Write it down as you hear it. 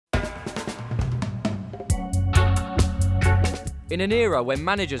In an era when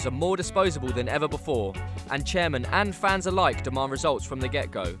managers are more disposable than ever before, and chairmen and fans alike demand results from the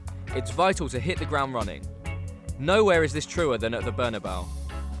get-go, it's vital to hit the ground running. Nowhere is this truer than at the Bernabeu.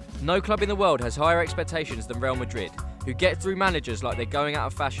 No club in the world has higher expectations than Real Madrid, who get through managers like they're going out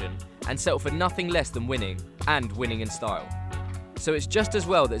of fashion and settle for nothing less than winning, and winning in style. So it's just as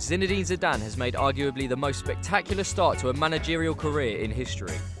well that Zinedine Zidane has made arguably the most spectacular start to a managerial career in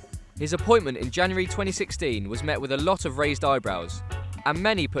history. His appointment in January 2016 was met with a lot of raised eyebrows, and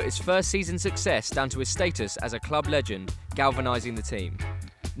many put his first season success down to his status as a club legend, galvanising the team.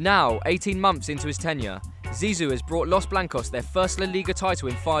 Now, 18 months into his tenure, Zizou has brought Los Blancos their first La Liga title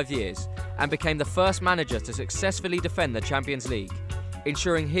in 5 years and became the first manager to successfully defend the Champions League,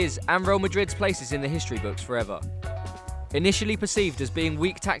 ensuring his and Real Madrid's places in the history books forever. Initially perceived as being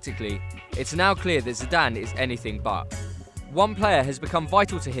weak tactically, it's now clear that Zidane is anything but. One player has become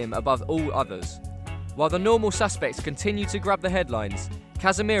vital to him above all others. While the normal suspects continue to grab the headlines,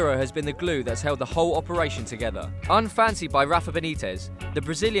 Casemiro has been the glue that's held the whole operation together. Unfancied by Rafa Benitez, the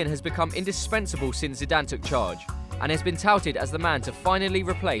Brazilian has become indispensable since Zidane took charge, and has been touted as the man to finally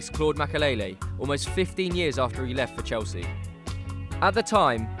replace Claude Makelele almost 15 years after he left for Chelsea. At the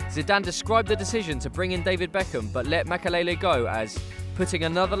time, Zidane described the decision to bring in David Beckham but let Makelele go as putting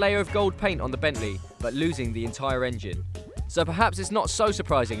another layer of gold paint on the Bentley but losing the entire engine. So perhaps it's not so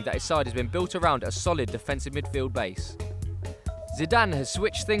surprising that his side has been built around a solid defensive midfield base. Zidane has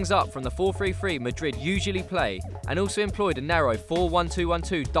switched things up from the 4-3-3 Madrid usually play and also employed a narrow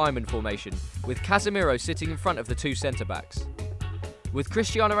 4-1-2-1-2 diamond formation with Casemiro sitting in front of the two centre-backs. With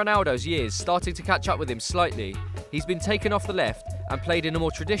Cristiano Ronaldo's years starting to catch up with him slightly, he's been taken off the left and played in a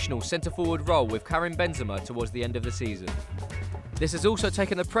more traditional centre-forward role with Karim Benzema towards the end of the season. This has also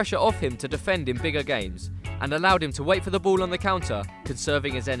taken the pressure off him to defend in bigger games and allowed him to wait for the ball on the counter,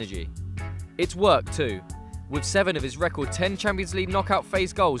 conserving his energy. It's worked too, with 7 of his record 10 Champions League knockout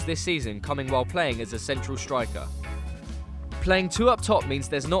phase goals this season coming while playing as a central striker. Playing 2 up top means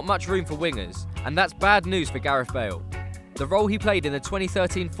there's not much room for wingers, and that's bad news for Gareth Bale. The role he played in the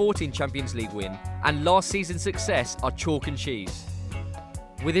 2013-14 Champions League win and last season's success are chalk and cheese.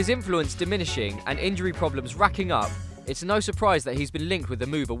 With his influence diminishing and injury problems racking up, it's no surprise that he's been linked with the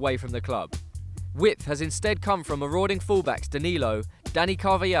move away from the club. Width has instead come from marauding fullbacks Danilo, Dani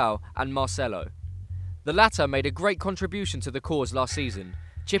Carvajal and Marcelo. The latter made a great contribution to the cause last season,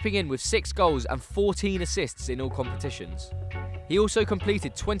 chipping in with 6 goals and 14 assists in all competitions. He also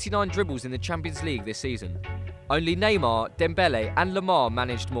completed 29 dribbles in the Champions League this season. Only Neymar, Dembele and Lamar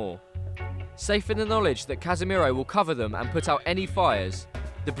managed more. Safe in the knowledge that Casemiro will cover them and put out any fires,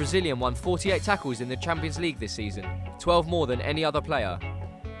 the Brazilian won 48 tackles in the Champions League this season, 12 more than any other player.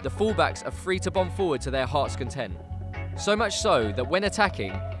 The fullbacks are free to bomb forward to their heart's content. So much so that when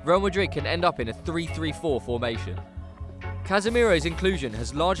attacking, Real Madrid can end up in a 3-3-4 formation. Casemiro's inclusion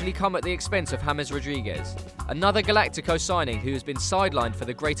has largely come at the expense of James Rodriguez, another Galactico signing who has been sidelined for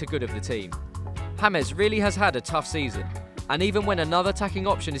the greater good of the team. James really has had a tough season, and even when another attacking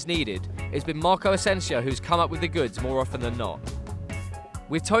option is needed, it's been Marco Asensio who's come up with the goods more often than not.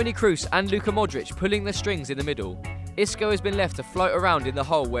 With Toni Kroos and Luka Modric pulling the strings in the middle, Isco has been left to float around in the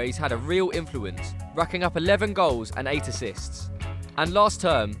hole where he's had a real influence, racking up 11 goals and 8 assists. And last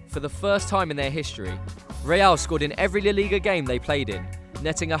term, for the first time in their history, Real scored in every La Liga game they played in,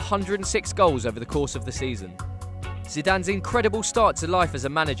 netting 106 goals over the course of the season. Zidane's incredible start to life as a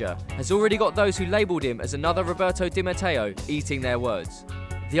manager has already got those who labelled him as another Roberto Di Matteo eating their words.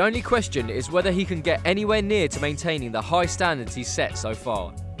 The only question is whether he can get anywhere near to maintaining the high standards he's set so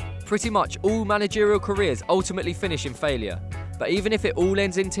far. Pretty much all managerial careers ultimately finish in failure, but even if it all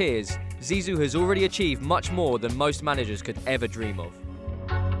ends in tears, Zizou has already achieved much more than most managers could ever dream of.